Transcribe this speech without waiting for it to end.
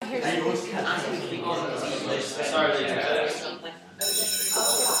It's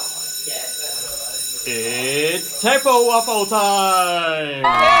Tefl Waffle time!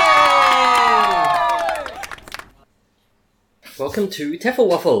 Welcome to Tefl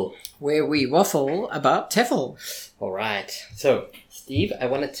Waffle, where we waffle about Tefl. Alright, so Steve, I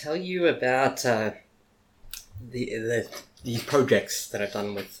want to tell you about these projects that I've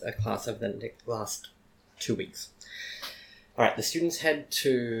done with a class over the last 2 weeks. Alright, the students had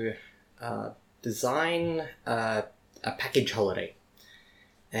to design a package holiday,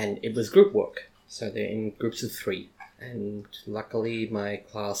 and it was group work. So they're in groups of 3, and luckily my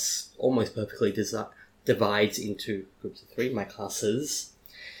class almost perfectly divides into groups of 3, my classes.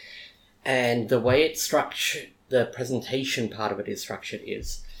 And the way it's structured, the presentation part of it is structured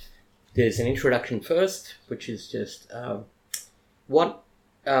is, there's an introduction first, which is just,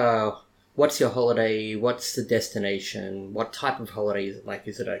 what's your holiday, what's the destination, what type of holiday is it like,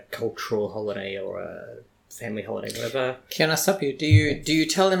 is it a cultural holiday or a family holiday, whatever. Can I stop you? Do you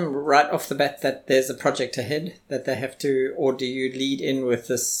tell them right off the bat that there's a project ahead that they have to, or do you lead in with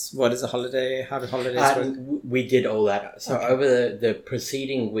this? What is a holiday? How do holidays work? We did all that. So over the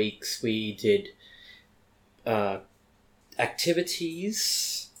preceding weeks, we did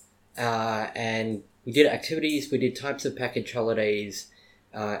activities, and we did activities. We did types of package holidays.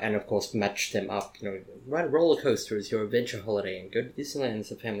 And of course, match them up. Ride a roller coaster as your adventure holiday, and go to Disneyland as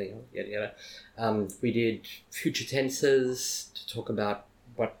a family. Yada yada. We did future tenses to talk about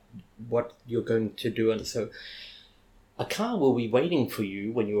what you're going to do, and so a car will be waiting for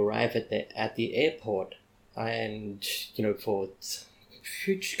you when you arrive at the airport, and for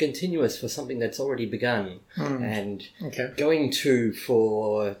future continuous for something that's already begun, and going to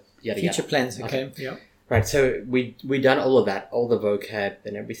for yada future yada. plans. Okay. Yeah. Right, so we done all of that, all the vocab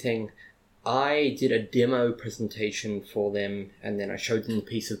and everything. I did a demo presentation for them, and then I showed them a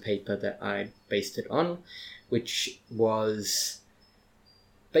piece of paper that I based it on, which was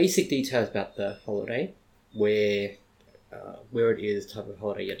basic details about the holiday, where it is, type of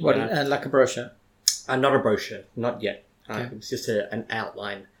holiday. Yet. Like a brochure? Not a brochure, not yet. It was just an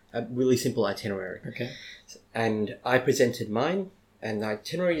outline, a really simple itinerary. Okay. And I presented mine, and the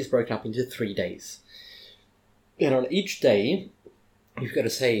itinerary is broken up into 3 days. And on each day, you've got to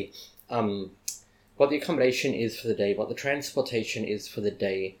say what the accommodation is for the day, what the transportation is for the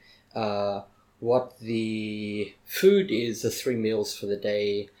day, what the food is, the 3 meals for the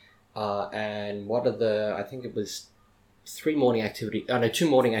day, and what are I think it was 2 morning activities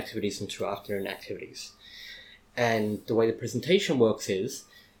and 2 afternoon activities. And the way the presentation works is,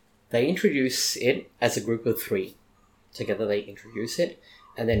 they introduce it as a group of 3. Together they introduce it,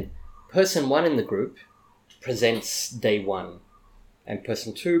 and then person 1 in the group presents day 1, and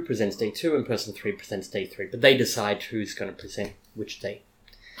person 2 presents day 2, and person 3 presents day 3. But they decide who's going to present which day.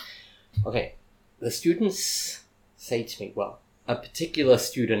 Okay, the students say to me, well, a particular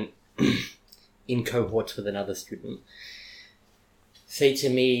student in cohorts with another student say to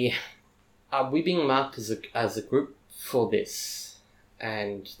me, are we being marked as a group for this?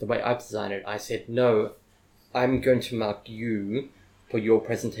 And the way I've designed it, I said, no, I'm going to mark you for your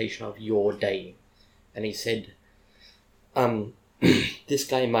presentation of your day. And he said, this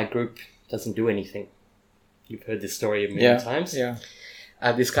guy in my group doesn't do anything. You've heard this story a million times. Yeah.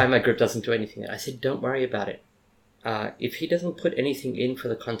 This guy in my group doesn't do anything. I said, don't worry about it. If he doesn't put anything in for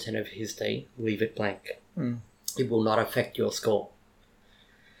the content of his day, leave it blank. It will not affect your score.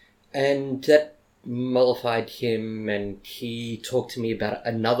 And that mollified him, and he talked to me about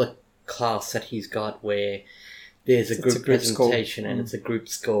another class that he's got where there's a group presentation and it's a group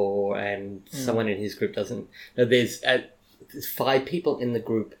score, and someone in his group doesn't. No, there's 5 people in the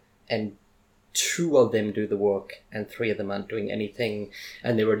group, and 2 of them do the work, and 3 of them aren't doing anything,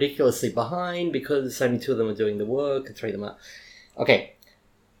 and they're ridiculously behind because only 2 of them are doing the work, and 3 of them are. Okay,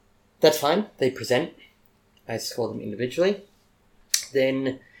 that's fine. They present. I score them individually.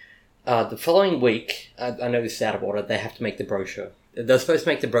 Then the following week, I know this is out of order. They have to make the brochure. They're supposed to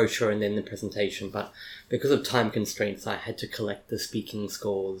make the brochure and then the presentation, but because of time constraints, I had to collect the speaking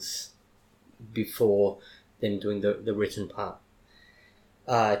scores before then doing the written part.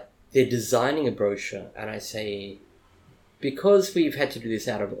 They're designing a brochure, and I say, because we've had to do this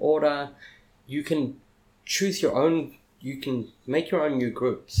out of order, you can choose your own, you can make your own new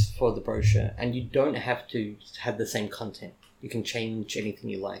groups for the brochure, and you don't have to have the same content. You can change anything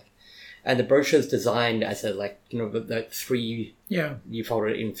you like. And the brochure is designed as the 3, you fold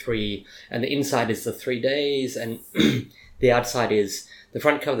it in 3, and the inside is the 3 days, and the outside is the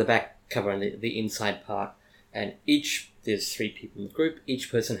front cover, the back cover, and the inside part. And there's 3 people in the group, each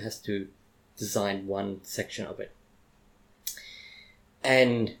person has to design one section of it.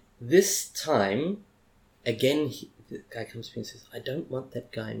 And this time, again, the guy comes to me and says, I don't want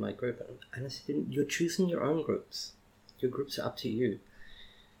that guy in my group. And I said, you're choosing your own groups. Your groups are up to you.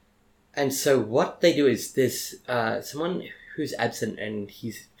 And so what they do is there's someone who's absent and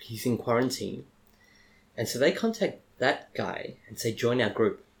he's in quarantine. And so they contact that guy and say, join our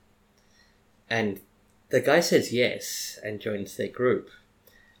group. And the guy says yes and joins their group.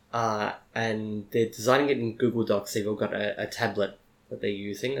 And they're designing it in Google Docs. They've all got a tablet that they're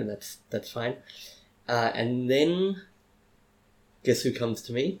using, and that's fine. And then, guess who comes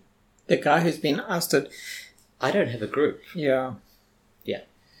to me? The guy who's been ousted. I don't have a group. Yeah. Yeah.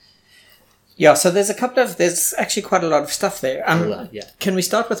 Yeah, so there's actually quite a lot of stuff there. Yeah. Can we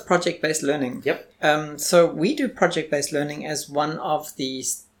start with project-based learning? Yep. So we do project-based learning as one of the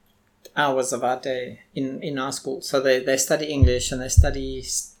hours of our day in our school. So they study English and they study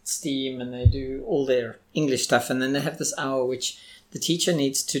STEAM and they do all their English stuff. And then they have this hour which the teacher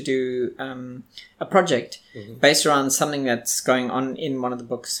needs to do a project based around something that's going on in one of the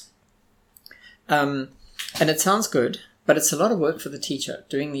books. And it sounds good, but it's a lot of work for the teacher.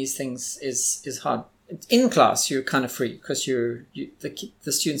 Doing these things is hard. In class, you're kind of free because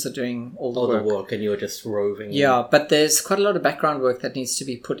the students are doing all the work and you're just roving. Yeah, but there's quite a lot of background work that needs to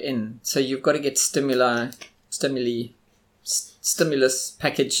be put in. So you've got to get stimulus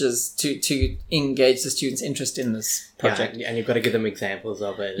packages to engage the students' interest in this project. Yeah, and you've got to give them examples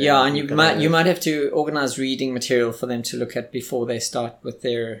of it. Yeah, and you might have to organize reading material for them to look at before they start with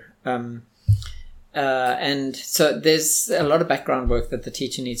their and so there's a lot of background work that the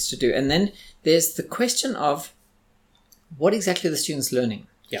teacher needs to do. And then there's the question of what exactly the student's learning.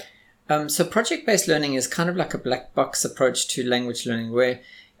 Yeah. So project-based learning is kind of like a black box approach to language learning where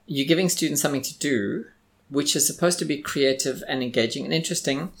you're giving students something to do which is supposed to be creative and engaging and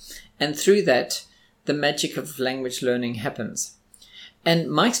interesting. And through that, the magic of language learning happens.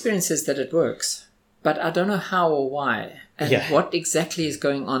 And my experience is that it works, but I don't know how or why and what exactly is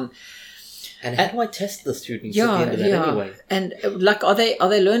going on. And how do I test the students at the end of that anyway? And like, are they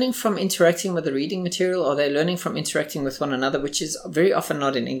learning from interacting with the reading material? Are they learning from interacting with one another, which is very often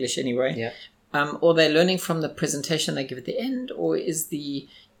not in English anyway? Yeah. Or they're learning from the presentation they give at the end, or is the,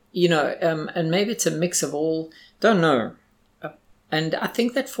 and maybe it's a mix of all. Don't know. And I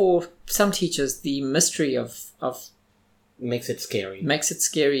think that for some teachers, the mystery of makes it scary.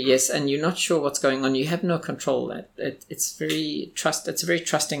 Yes, and you're not sure what's going on. You have no control. It's a very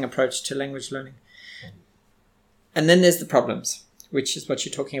trusting approach to language learning. And then there's the problems, which is what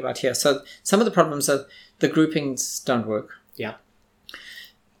you're talking about here. So some of the problems are the groupings don't work. Yeah.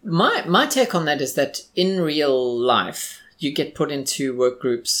 My take on that is that in real life, you get put into work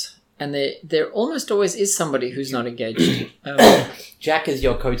groups and there almost always is somebody who's not engaged. Jack is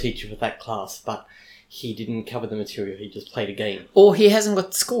your co-teacher for that class, but he didn't cover the material, he just played a game. Or he hasn't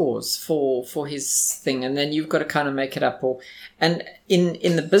got scores for his thing, and then you've got to kind of make it up. And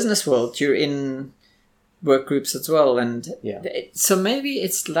in the business world, you're in work groups as well. And so maybe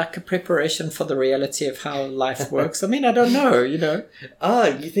it's like a preparation for the reality of how life works. I mean, I don't know, Oh,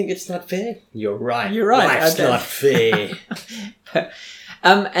 you think it's not fair? You're right. Life's okay. not fair.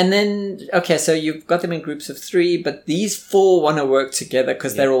 And then, okay, so you've got them in groups of 3, but these 4 want to work together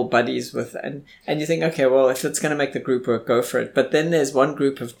because they're all buddies with, and you think, okay, well, if it's going to make the group work, go for it. But then there's one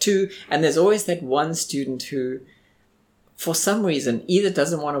group of 2, and there's always that one student who, for some reason, either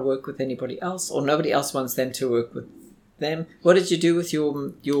doesn't want to work with anybody else or nobody else wants them to work with them. What did you do with your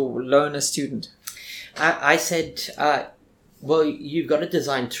loner student? I said, well, you've got to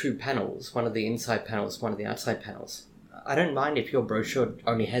design 2 panels, one of the inside panels, one of the outside panels. I don't mind if your brochure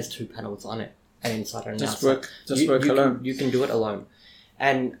only has 2 panels on it, an inside and an outside. Just work alone. You can do it alone.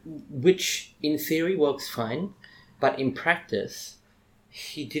 And which in theory works fine, but in practice,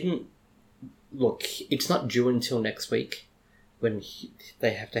 he didn't... Look, it's not due until next week when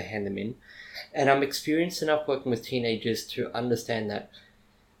they have to hand them in. And I'm experienced enough working with teenagers to understand that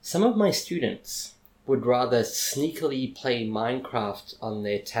some of my students would rather sneakily play Minecraft on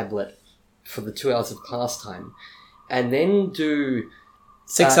their tablet for the 2 hours of class time and then do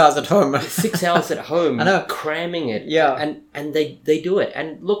 6 hours at home. 6 hours at home, I know. cramming it. Yeah. And they do it.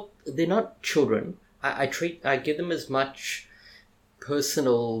 And look, they're not children. I give them as much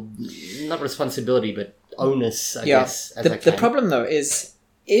personal, not responsibility, but onus, I guess, as I can. The problem, though, is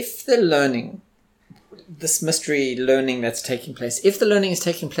if the learning, this mystery learning that's taking place, if the learning is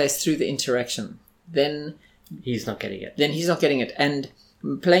taking place through the interaction, then... He's not getting it. And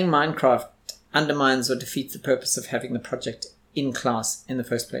playing Minecraft undermines or defeats the purpose of having the project in class in the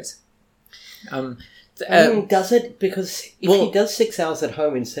first place. Does it? Because if he does 6 hours at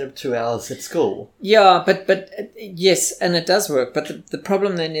home instead of 2 hours at school. Yeah, but yes, and it does work. But the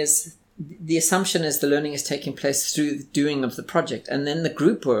problem then is the assumption is the learning is taking place through the doing of the project, and then the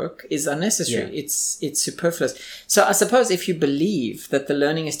group work is unnecessary. Yeah. It's superfluous. So I suppose if you believe that the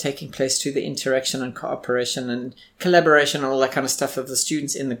learning is taking place through the interaction and cooperation and collaboration and all that kind of stuff of the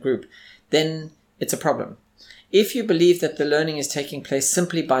students in the group, then it's a problem. If you believe that the learning is taking place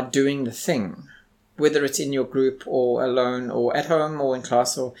simply by doing the thing, whether it's in your group or alone or at home or in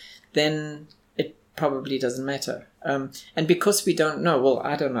class, then it probably doesn't matter. And because we don't know, well,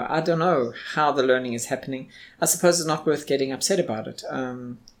 I don't know how the learning is happening. I suppose it's not worth getting upset about it.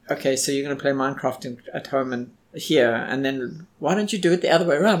 Okay, so you're going to play Minecraft at home and here, and then why don't you do it the other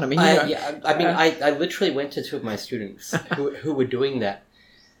way around? I mean, I literally went to two of my students who were doing that.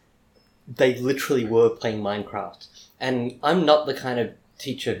 They literally were playing Minecraft, and I'm not the kind of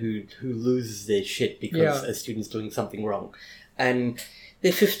teacher who loses their shit because a student's doing something wrong, and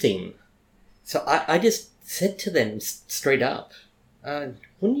they're 15. So I just said to them straight up,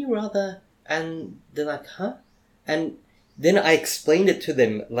 wouldn't you rather? And they're like, huh? And then I explained it to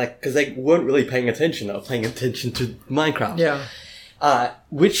them, like, because they weren't really paying attention. They were paying attention to Minecraft. Yeah.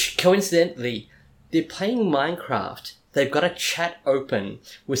 Which, coincidentally, they're playing Minecraft. They've got a chat open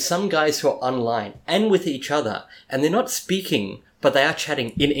with some guys who are online and with each other. And they're not speaking, but they are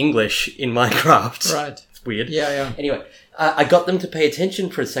chatting in English in Minecraft. Right. It's weird. Yeah. Anyway, I got them to pay attention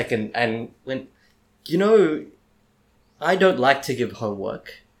for a second and went, I don't like to give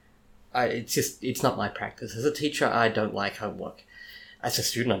homework. It's not my practice. As a teacher, I don't like homework. As a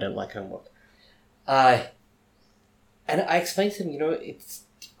student, I don't like homework. And I explained to them,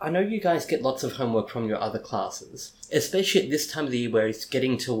 I know you guys get lots of homework from your other classes, especially at this time of the year where it's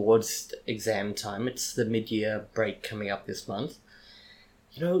getting towards exam time. It's the mid-year break coming up this month.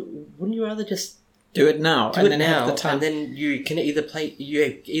 Wouldn't you rather just do it now and then have the time, and then you can either play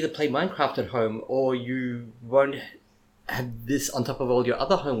Minecraft at home, or you won't have this on top of all your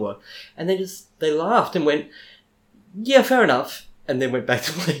other homework. And they laughed and went, yeah, fair enough, and then went back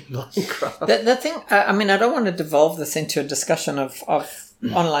to playing Minecraft. The thing, I don't want to devolve this into a discussion of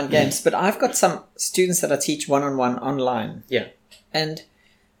online games, but I've got some students that I teach one-on-one online. Yeah. And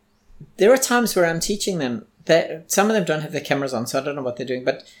there are times where I'm teaching them that some of them don't have their cameras on, so I don't know what they're doing,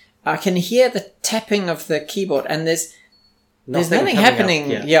 but I can hear the tapping of the keyboard, and there's nothing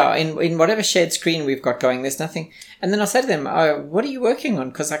happening. In whatever shared screen we've got going, there's nothing. And then I say to them, "Oh, what are you working on?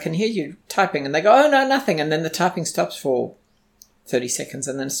 Because I can hear you typing." And they go, "Oh, no, nothing." And then the typing stops for 30 seconds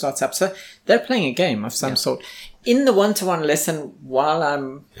and then it starts up. So they're playing a game of some sort. In the one-to-one lesson, while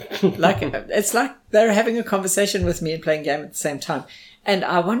I'm it's like they're having a conversation with me and playing a game at the same time. And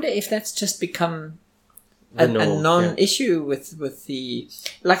I wonder if that's just become a non-issue with the...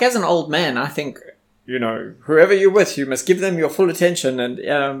 Like, as an old man, I think, whoever you're with, you must give them your full attention.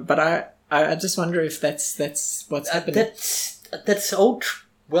 And but I just wonder if that's what's happening. That's all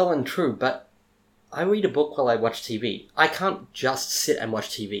well and true, but I read a book while I watch TV. I can't just sit and watch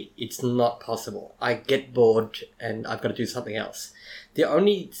TV. It's not possible. I get bored and I've got to do something else. The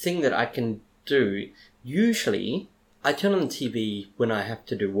only thing that I can do, usually, I turn on the TV when I have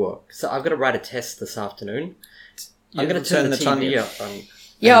to do work. So I've got to write a test this afternoon. I'm going to turn the TV on.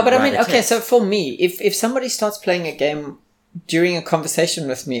 Yeah, but I mean, okay, so for me, if somebody starts playing a game during a conversation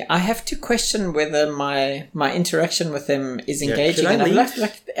with me, I have to question whether my interaction with them is engaging. And I'm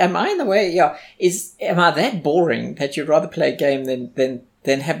like, am I in the way? Yeah. Am I that boring that you'd rather play a game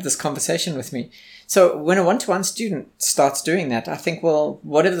than have this conversation with me? So when a one-to-one student starts doing that, I think, well,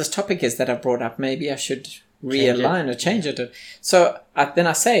 whatever this topic is that I brought up, maybe I should realign or change it. So then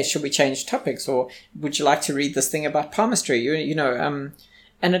I say, should we change topics, or would you like to read this thing about palmistry?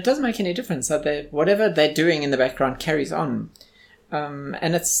 And it doesn't make any difference. Whatever they're doing in the background carries on.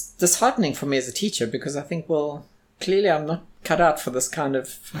 And it's disheartening for me as a teacher, because I think, well, clearly I'm not cut out for this kind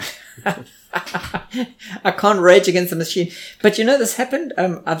of... I can't rage against the machine. But this happened...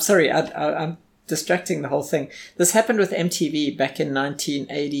 I'm sorry, I'm distracting the whole thing. This happened with MTV back in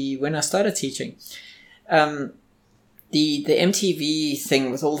 1980 when I started teaching. The MTV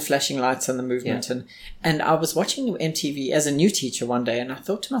thing with all the flashing lights and the movement. Yeah. And I was watching MTV as a new teacher one day, and I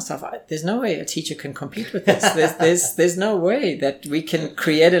thought to myself, there's no way a teacher can compete with this. There's no way that we can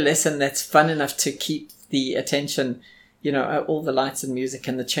create a lesson that's fun enough to keep the attention, all the lights and music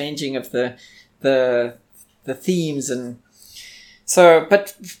and the changing of the themes. And so,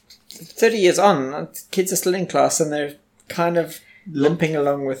 but 30 years on, kids are still in class and they're kind of limping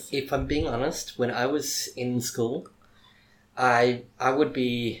along with... If I'm being honest, when I was in school, I would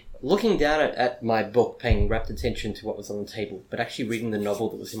be looking down at my book, paying rapt attention to what was on the table, but actually reading the novel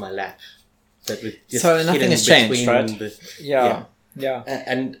that was in my lap. that was just so nothing has changed, right? Yeah. Yeah.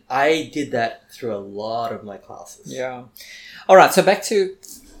 And I did that through a lot of my classes. Yeah. All right. So back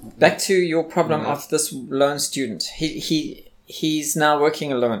to your problem of this lone student. He's now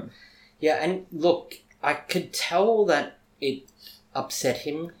working alone. Yeah, and look, I could tell that it upset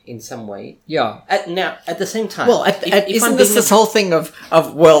him in some way. Yeah. Now, at the same time... Well, isn't this whole thing of,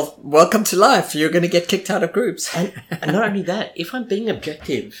 well, welcome to life, you're going to get kicked out of groups. And not only that, if I'm being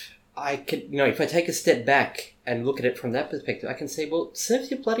objective, I could, if I take a step back and look at it from that perspective, I can say, well,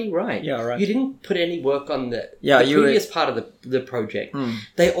 serves you bloody right. Yeah, right. You didn't put any work on the previous part of the project.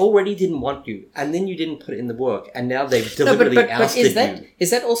 They already didn't want you, and then you didn't put in the work, and now they've deliberately ousted you.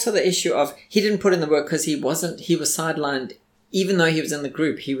 Is that also the issue of he didn't put in the work because he was sidelined, even though he was in the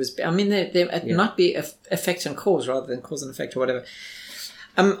group? There might be effect and cause rather than cause and effect or whatever.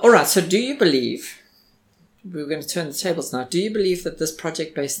 All right, so do you believe... We're going to turn the tables now. Do you believe that this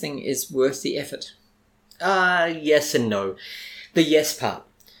project-based thing is worth the effort? Yes and no. The yes part.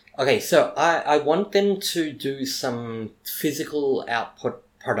 Okay, so I want them to do some physical output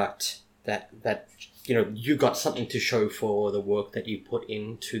product that you got something to show for the work that you put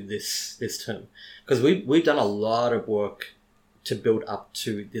into this term. Because we've done a lot of work to build up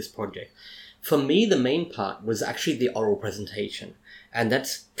to this project. For me, the main part was actually the oral presentation, and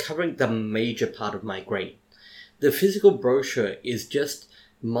that's covering the major part of my grade. The physical brochure is just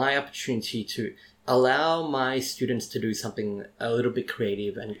my opportunity to allow my students to do something a little bit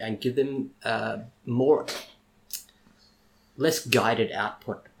creative and give them less guided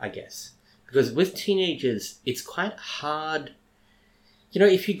output, I guess. Because with teenagers, it's quite hard.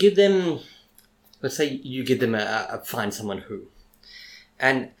 If you give them, let's say you give them a Find Someone Who.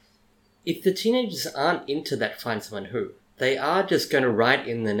 And if the teenagers aren't into that Find Someone Who, they are just going to write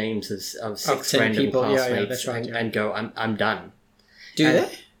in the names of 6 random people. Classmates and go, I'm done. Do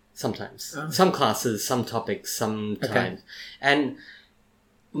they? Sometimes. Oh. Some classes, some topics, sometimes. Okay. And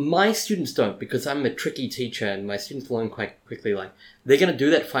my students don't, because I'm a tricky teacher and my students learn quite quickly. Like, they're going to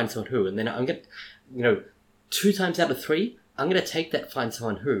do that Find Someone Who, and then I'm going to, 2 times out of 3, I'm going to take that Find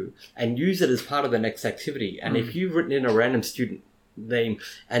Someone Who and use it as part of the next activity. And if you've written in a random student name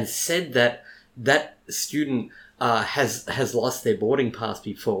and said that student has lost their boarding pass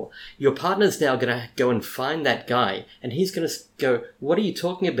before, your partner's now going to go and find that guy, and he's going to go, what are you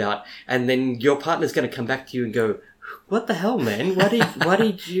talking about? And then your partner's going to come back to you and go, what the hell, man? Why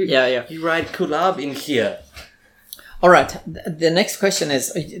did you you write Kulab in here? All right. The next question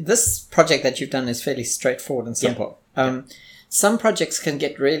is, this project that you've done is fairly straightforward and simple. Some projects can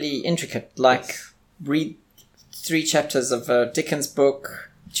get really intricate, like read 3 chapters of a Dickens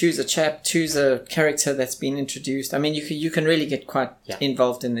book, choose a character that's been introduced. I mean, you can really get quite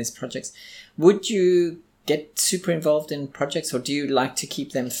involved in these projects. Would you get super involved in projects, or do you like to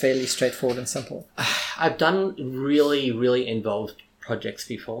keep them fairly straightforward and simple? I've done really, really involved projects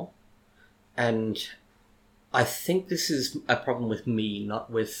before, and I think this is a problem with me,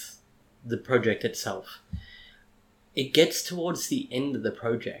 not with the project itself. It gets towards the end of the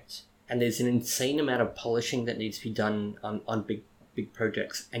project, and there's an insane amount of polishing that needs to be done on big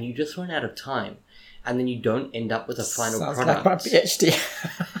projects, and you just run out of time, and then you don't end up with a final product. Like my PhD.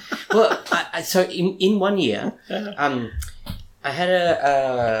 Well, so in 1 year, I had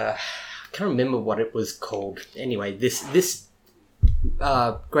I can't remember what it was called. Anyway, this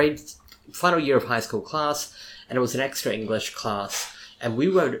grade final year of high school class, and it was an extra English class, and we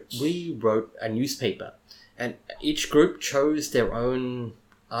wrote a newspaper, and each group chose their own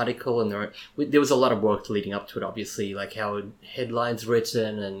article, and there was a lot of work leading up to it, obviously, like how headlines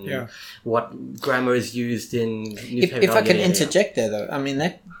written and what grammar is used in newspaper. If I can interject there, though, I mean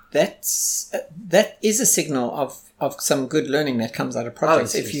that is a signal of some good learning that comes out of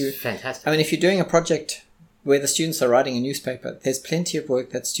projects. It's fantastic. I mean, if you're doing a project where the students are writing a newspaper, there's plenty of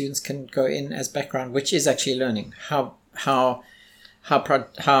work that students can go in as background, which is actually learning how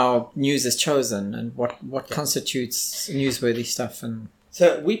news is chosen and what constitutes newsworthy stuff. And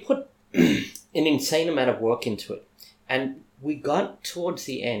so we put an insane amount of work into it, and we got towards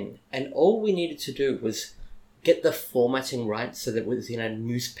the end, and all we needed to do was get the formatting right so that it was in a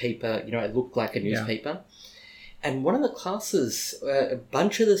newspaper, it looked like a newspaper. And one of the classes, a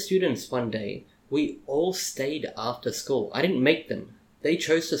bunch of the students one day, we all stayed after school. I didn't make them. They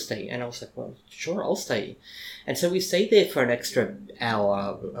chose to stay, and I was like, well, sure, I'll stay. And so we stayed there for an extra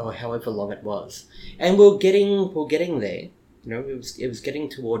hour or however long it was. And we're getting there. It was getting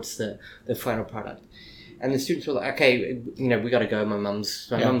towards the final product. And the students were like, okay, we got to go. My mum's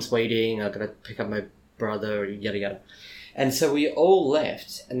waiting. I got to pick up my brother, yada, yada. And so we all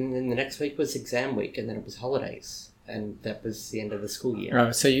left. And then the next week was exam week, and then it was holidays. and that was the end of the school year.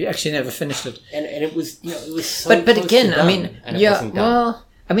 Oh, so you actually never finished it. And it was, it was so But close again, to done,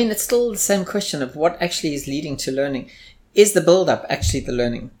 it's still the same question of what actually is leading to learning. Is the build-up actually the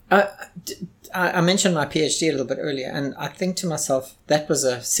learning? I mentioned my PhD a little bit earlier, and I think to myself, that was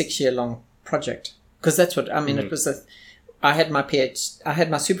a 6-year-long project. Because that's what, it was I had my PhD, I had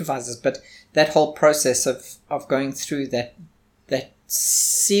my supervisors, but that whole process of going through that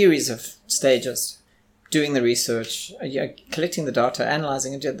series of stages, doing the research, collecting the data,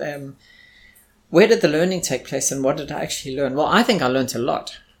 analyzing it, where did the learning take place and what did I actually learn? Well, I think I learned a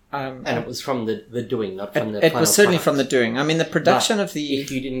lot. And it was from the doing, not from the final product. It was certainly from the doing. I mean, the production but of the...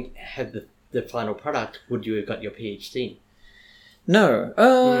 if you didn't have the final product, would you have got your PhD? No.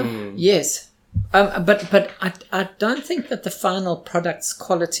 Yes. But I don't think that the final product's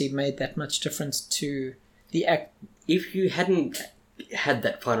quality made that much difference to the act. If you hadn't had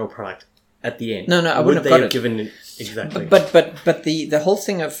that final product at the end, I wouldn't have got it. Given it exactly. But the whole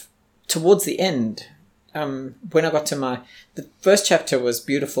thing of towards the end, when I got to the first chapter was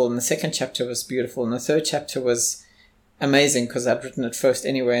beautiful, and the second chapter was beautiful, and the third chapter was amazing because I'd written it first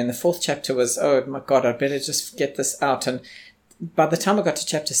anyway, and the fourth chapter was, oh my God, I'd better just get this out. And by the time I got to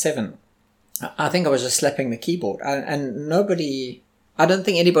chapter 7, I think I was just slapping the keyboard, and I don't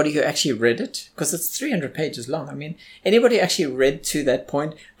think anybody who actually read it, because it's 300 pages long. I mean, anybody who actually read to that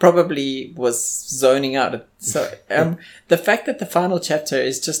point probably was zoning out. So the fact that the final chapter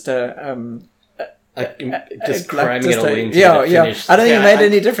is just cramming it all in. I don't think it made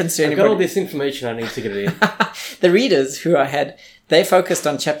any difference to anybody. I've got all this information, I need to get it in. The readers who I had, they focused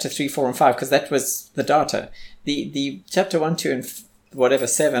on chapter 3, 4, and 5 because that was the data. The chapter 1, 2, and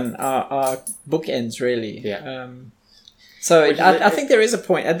 7 are bookends, really. Yeah. So I think there is a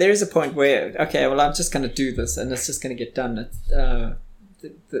point. There is a point where, okay, well, I'm just going to do this, and it's just going to get done. The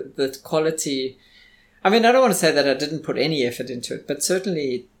quality. I mean, I don't want to say that I didn't put any effort into it, but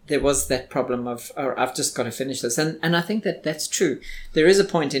certainly there was that problem of, oh, I've just got to finish this, and I think that that's true. There is a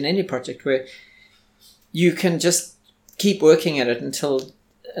point in any project where you can just keep working at it until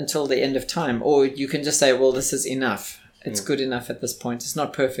the end of time, or you can just say, well, this is enough. It's good enough at this point. It's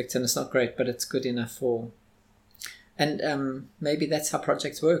not perfect and it's not great, but it's good enough for... And maybe that's how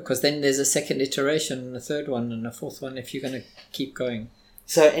projects work, because then there's a second iteration and a third one and a fourth one if you're going to keep going.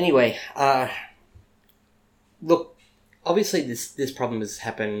 So anyway, look, obviously this problem has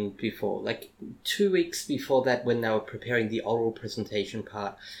happened before. Like 2 weeks before that, when they were preparing the oral presentation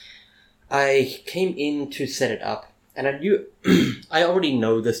part, I came in to set it up. And I knew, I already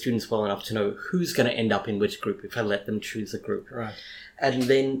know the students well enough to know who's going to end up in which group if I let them choose a group. Right. And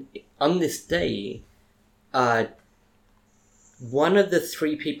then on this day, one of the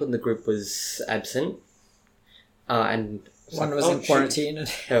 3 people in the group was absent. And one was in quarantine.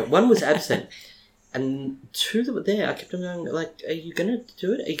 One was absent. And 2 that were there, I kept on going, like, are you going to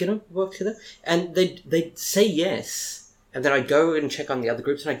do it? Are you going to work together? And they'd say yes. And then I'd go and check on the other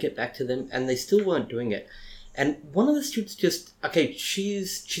groups and I'd get back to them and they still weren't doing it. And one of the students just, okay,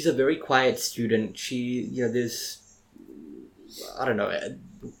 she's a very quiet student. She, there's, I don't know,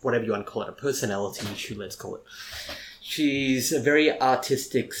 whatever you want to call it, a personality issue, let's call it. She's a very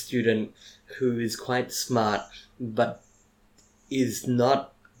artistic student who is quite smart, but is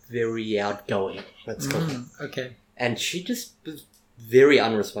not very outgoing, let's call it. Okay. And she just was very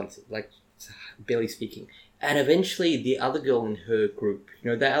unresponsive, like barely speaking. And eventually the other girl in her group,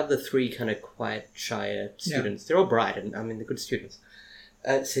 the other 3 kind of quiet, shyer students, they're all bright and they're good students,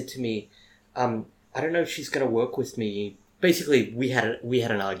 said to me, I don't know if she's going to work with me. Basically, we had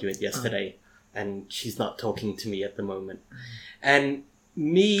an argument yesterday and she's not talking to me at the moment. And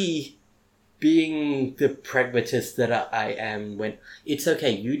me, being the pragmatist that I am, went, it's okay,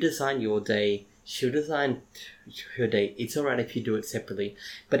 you design your day, she'll design her day. It's all right if you do it separately.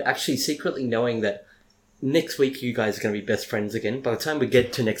 But actually secretly knowing that next week you guys are going to be best friends again. By the time we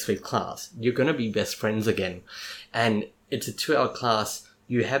get to next week's class, you're going to be best friends again. And it's a 2-hour class.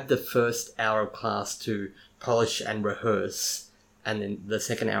 You have the first hour of class to polish and rehearse. And then the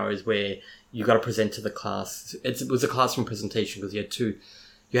second hour is where you got to present to the class. It was a classroom presentation because you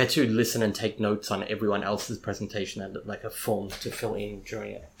had to listen and take notes on everyone else's presentation and like a form to fill in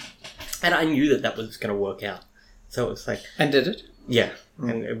during it. And I knew that was going to work out. So it was like... And did it? Yeah.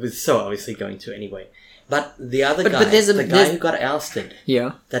 And it was so obviously going to anyway. But the other guy, the guy who got ousted,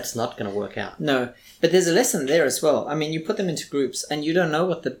 that's not going to work out. No, but there's a lesson there as well. I mean, you put them into groups and you don't know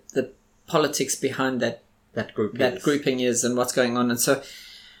what the politics behind that grouping is and what's going on. And so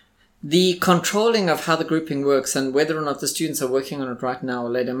the controlling of how the grouping works and whether or not the students are working on it right now or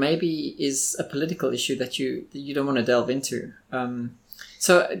later maybe is a political issue that you don't want to delve into.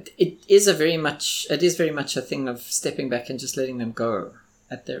 So it is very much a thing of stepping back and just letting them go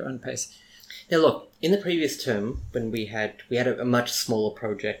at their own pace. Now, look, in the previous term, when we had a much smaller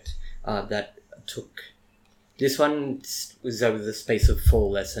project that took. This one was over the space of 4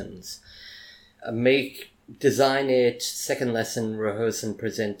 lessons. Design it, second lesson, rehearse and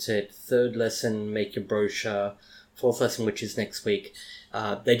present it, third lesson, make your brochure, fourth lesson, which is next week.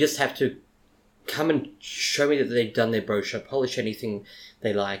 They just have to come and show me that they've done their brochure, polish anything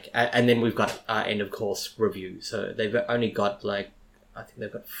they like, and then we've got end of course review. So they've only got I think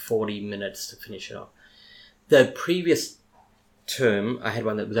they've got 40 minutes to finish it off. The previous term, I had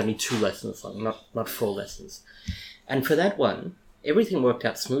one that was only 2 lessons long, not 4 lessons. And for that one, everything worked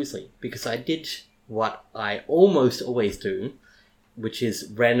out smoothly because I did what I almost always do, which is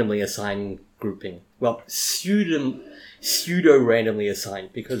randomly assign grouping. Well, pseudo randomly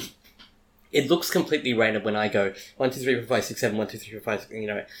assigned, because it looks completely random when I go 1, 2, 3, 4, 5, 6, 7, 1, 2, 3, 4, 5,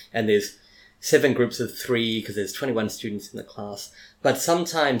 and there's 7 groups of 3 because there's 21 students in the class. But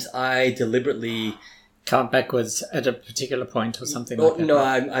sometimes I deliberately count backwards at a particular point or something like that. No,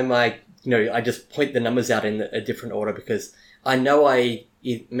 I might, I just point the numbers out in a different order because I know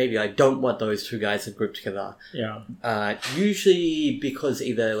maybe I don't want those 2 guys to group together. Yeah. Usually because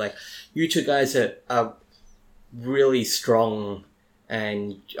either you 2 guys are really strong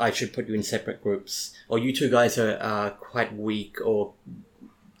and I should put you in separate groups, or you 2 guys are quite weak, or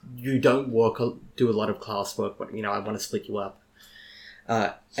you don't do a lot of classwork, but I want to split you up.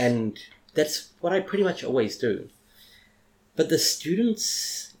 And that's what I pretty much always do. But the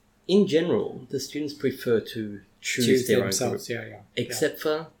students, in general, prefer to choose their own group. Except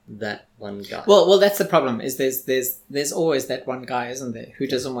for that one guy. Well, that's the problem, is there's always that one guy, isn't there, who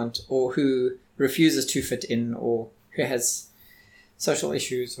doesn't want, or who refuses to fit in, or who has social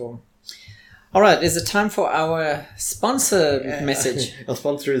issues, or... All right, is it time for our sponsor message? Our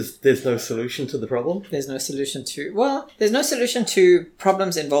sponsor is there's no solution to the problem. There's no solution to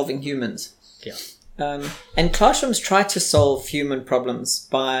problems involving humans. Yeah. And classrooms try to solve human problems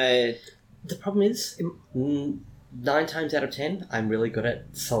by... The problem is, 9 times out of 10, I'm really good at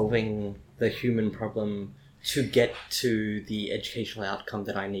solving the human problem to get to the educational outcome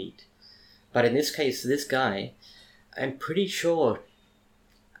that I need. But in this case, this guy, I'm pretty sure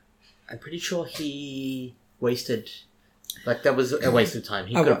he wasted... that was a waste of time.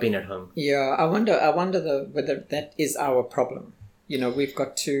 He could have been at home. Yeah, I wonder whether that is our problem. We've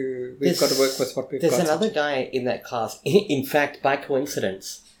got to work with what we've got. There's another guy in that class. In fact, by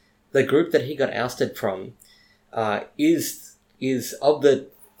coincidence, the group that he got ousted from is of the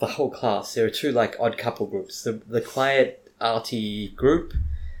whole class. There are 2 odd couple groups. The quiet arty group,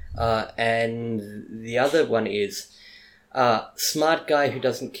 and the other one is smart guy who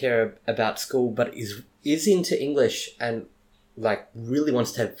doesn't care about school but is into English and really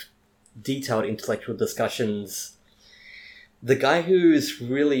wants to have detailed intellectual discussions. The guy who's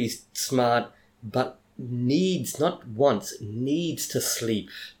really smart but needs to sleep.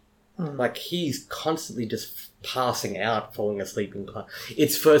 He's constantly just passing out, falling asleep in class.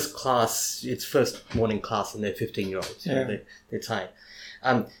 It's first morning class and they're 15-year-olds. Yeah. They're tired.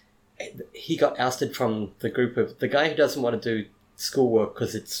 He got ousted from the group of the guy who doesn't want to do schoolwork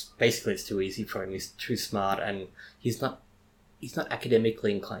because it's too easy for him. He's too smart and he's not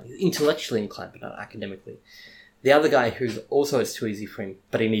academically inclined. He's intellectually inclined, but not academically. The other guy who's also it's too easy for him,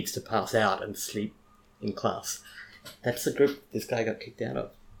 but he needs to pass out and sleep in class. That's the group this guy got kicked out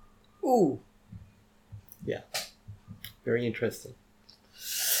of. Ooh. Yeah. Very interesting.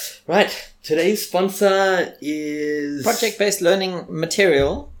 Right. Today's sponsor is... Project-based learning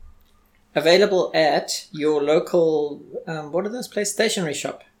material available at your local... what are those places? Stationery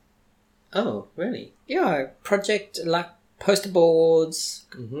shop. Oh, really? Yeah. Project poster boards,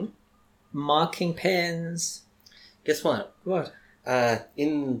 mm-hmm. marking pens... Guess what? What?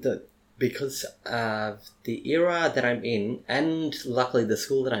 Because of the era that I'm in, and luckily the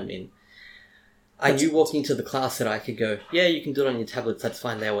school that I'm in, I knew walking into the class that I could go, yeah, you can do it on your tablets, that's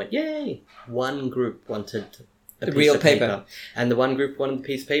fine. They went, yay! One group wanted a piece real of paper. And the one group wanted a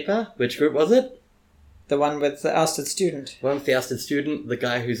piece of paper. Which group was it? The one with the ousted student. One with the ousted student, the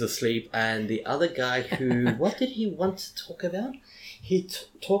guy who's asleep, and the other guy who... What did he want to talk about? He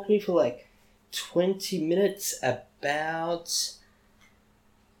talked to me for 20 minutes about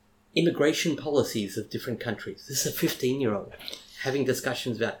immigration policies of different countries. This is a 15-year-old having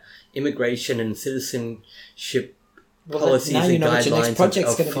discussions about immigration and citizenship policies now you and know what your next guidelines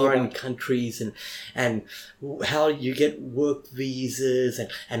project's of gonna be foreign about. countries and how you get work visas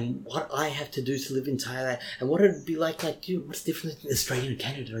and what I have to do to live in Thailand and what it'd be like dude, what's different in Australia and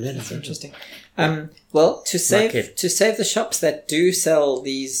Canada. That's interesting. Well, to save the shops that do sell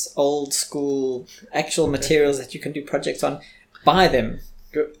these old school actual materials that you can do projects on, buy them.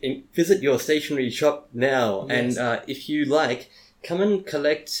 Go visit your stationery shop now, Yes. and if you like, come and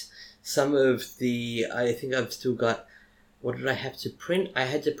collect some of the. I think I've still got. What did I have to print? I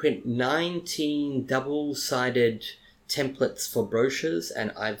had to print 19 double-sided templates for brochures,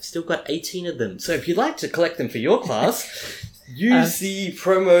 and I've still got 18 of them. So if you'd like to collect them for your class, use the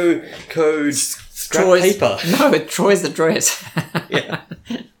promo code scrap paper. No, Troy's the dress. Yeah.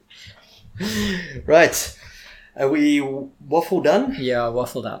 Right. Are we waffle done? Yeah,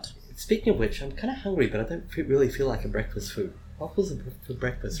 waffled out. Speaking of which, I'm kind of hungry, but I don't really feel like a breakfast food. Waffles are for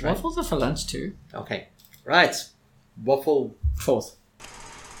breakfast, right? Waffles are for lunch too. Okay. Right. Waffle. Fourth.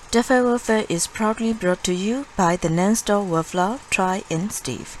 Duffel Waffle is proudly brought to you by the Nanstore Waffler, Troy and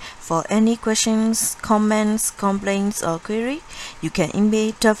Steve. For any questions, comments, complaints or query, you can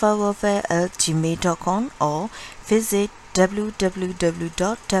email duffelwaffle@gmail.com or visit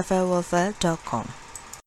www.duffelwaffle.com.